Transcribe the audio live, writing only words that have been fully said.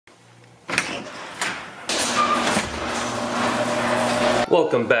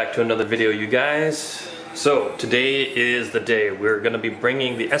Welcome back to another video, you guys. So today is the day we're going to be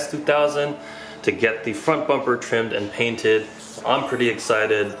bringing the S2000 to get the front bumper trimmed and painted. I'm pretty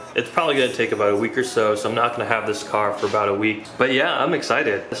excited. It's probably going to take about a week or so, so I'm not going to have this car for about a week. But yeah, I'm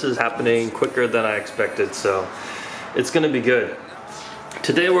excited. This is happening quicker than I expected, so it's going to be good.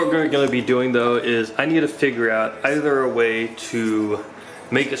 Today what we're going to be doing though is I need to figure out either a way to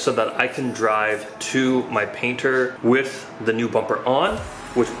make it so that I can drive to my painter with the new bumper on,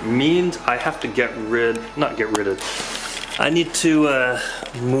 which means I have to I need to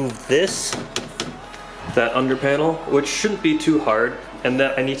move that under panel, which shouldn't be too hard, and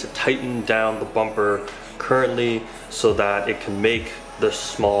then I need to tighten down the bumper currently so that it can make the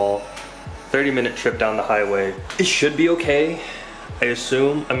small 30-minute trip down the highway. It should be okay, I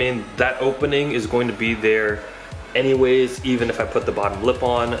assume. I mean, that opening is going to be there anyways, even if I put the bottom lip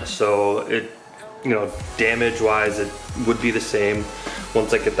on, so it, damage wise it would be the same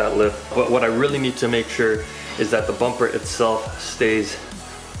once I get that lip. But what I really need to make sure is that the bumper itself stays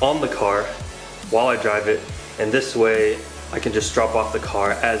on the car while I drive it, and this way I can just drop off the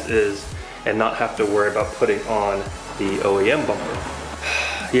car as is and not have to worry about putting on the OEM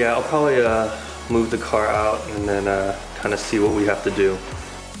bumper. Yeah, I'll probably move the car out and then kind of see what we have to do.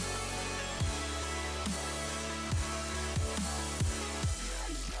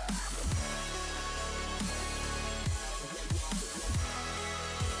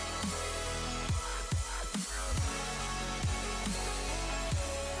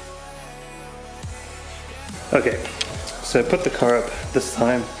 Okay, so I put the car up this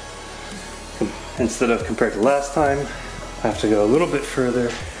time. Instead of compared to last time, I have to go a little bit further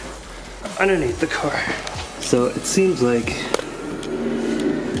underneath the car. So it seems like I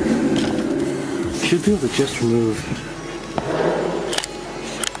should be able to just remove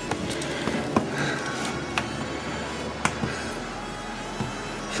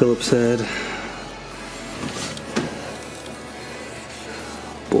Phillips head.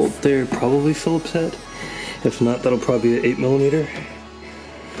 Bolt there, probably Phillips head. If not, that'll probably be an 8mm.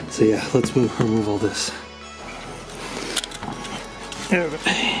 So yeah, let's remove all this. There we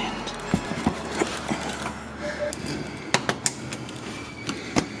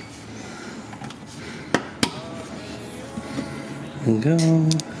go.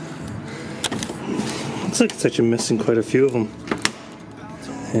 Looks like it's actually missing quite a few of them.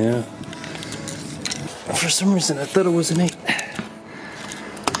 Yeah. For some reason, I thought it was an 8.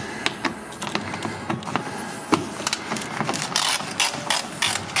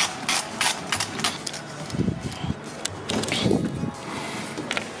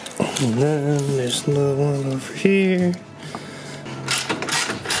 And then there's another one over here.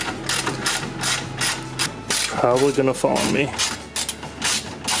 It's probably gonna fall on me.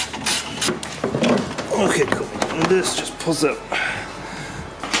 Okay, cool. And this just pulls up.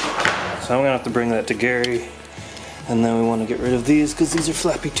 So I'm gonna have to bring that to Gary. And then we want to get rid of these because these are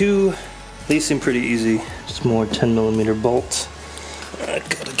flappy too. These seem pretty easy. Just more 10mm bolts. I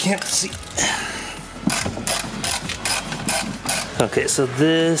can't see. Okay, so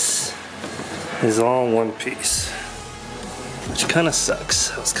this is all in one piece, which kind of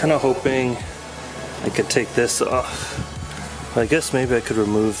sucks. I was kind of hoping I could take this off. I guess maybe I could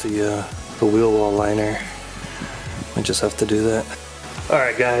remove the wheel well liner. I just have to do that.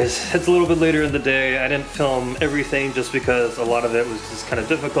 Alright guys, it's a little bit later in the day. I didn't film everything just because a lot of it was just kind of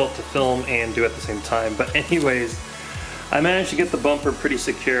difficult to film and do at the same time. But anyways, I managed to get the bumper pretty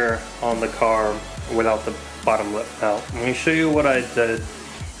secure on the car without the bottom lip. Now, let me show you what I did,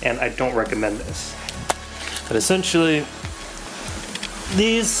 and I don't recommend this. But essentially,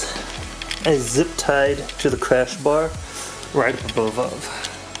 these I zip tied to the crash bar right above.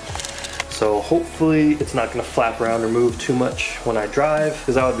 So hopefully it's not gonna flap around or move too much when I drive,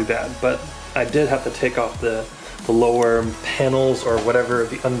 because that would be bad. But I did have to take off the lower panels or whatever,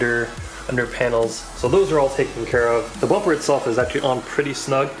 the under panels. So those are all taken care of. The bumper itself is actually on pretty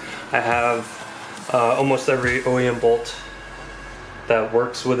snug. I have almost every OEM bolt that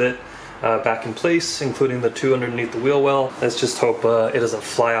works with it back in place, including the 2 underneath the wheel well. Let's just hope it doesn't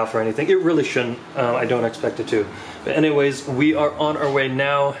fly off or anything. It really shouldn't. I don't expect it to. But anyways, we are on our way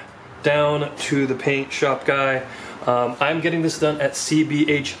now down to the paint shop guy. I'm getting this done at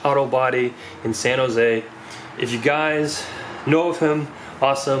CBH Auto Body in San Jose. If you guys know of him,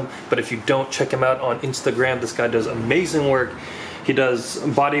 awesome. But if you don't, check him out on Instagram. This guy does amazing work. He does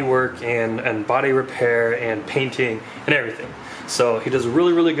body work and body repair and painting and everything. So he does a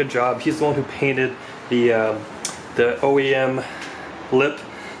really, really good job. He's the one who painted the OEM lip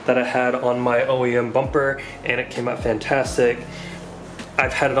that I had on my OEM bumper, and it came out fantastic.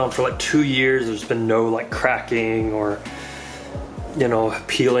 I've had it on for like 2 years. There's been no like cracking or you know,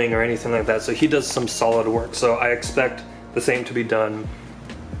 peeling or anything like that. So he does some solid work. So I expect the same to be done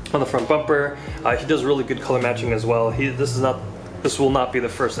on the front bumper. He does really good color matching as well. This will not be the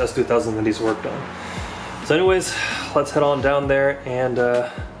first S2000 that he's worked on. So anyways, let's head on down there and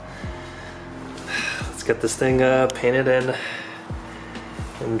let's get this thing painted and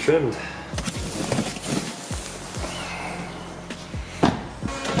trimmed.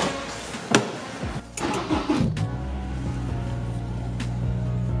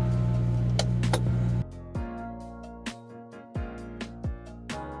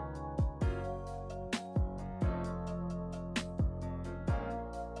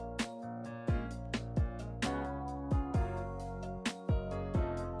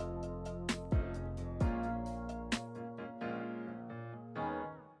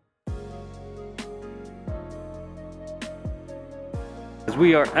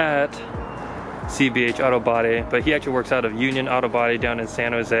 We are at CBH Auto Body, but he actually works out of Union Auto Body down in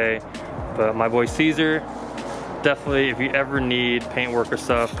San Jose. But my boy Caesar, definitely if you ever need paint work or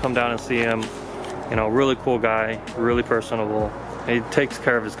stuff, come down and see him. You know, really cool guy, really personable. And he takes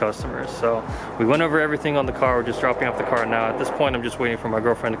care of his customers. So we went over everything on the car. We're just dropping off the car now. At this point, I'm just waiting for my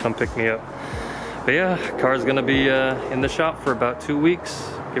girlfriend to come pick me up. But yeah, car's gonna be in the shop for about 2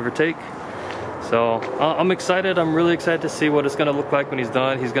 weeks, give or take. So I'm excited. I'm really excited to see what it's gonna look like when he's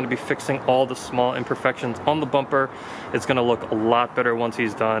done. He's gonna be fixing all the small imperfections on the bumper. It's gonna look a lot better once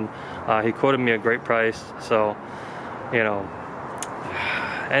he's done. He quoted me a great price, so you know.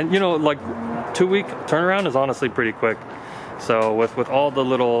 And you know, like 2-week turnaround is honestly pretty quick. So with all the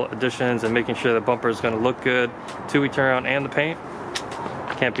little additions and making sure the bumper is gonna look good, 2-week turnaround and the paint,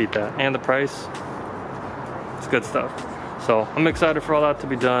 can't beat that. And the price, it's good stuff. So I'm excited for all that to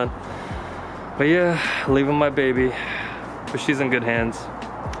be done. But yeah, leaving my baby, but she's in good hands.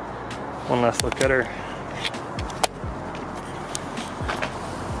 One last look at her.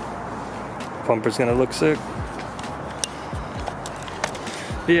 Bumper's gonna look sick.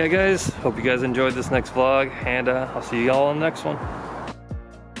 But yeah guys, hope you guys enjoyed this next vlog, and I'll see you all in the next one.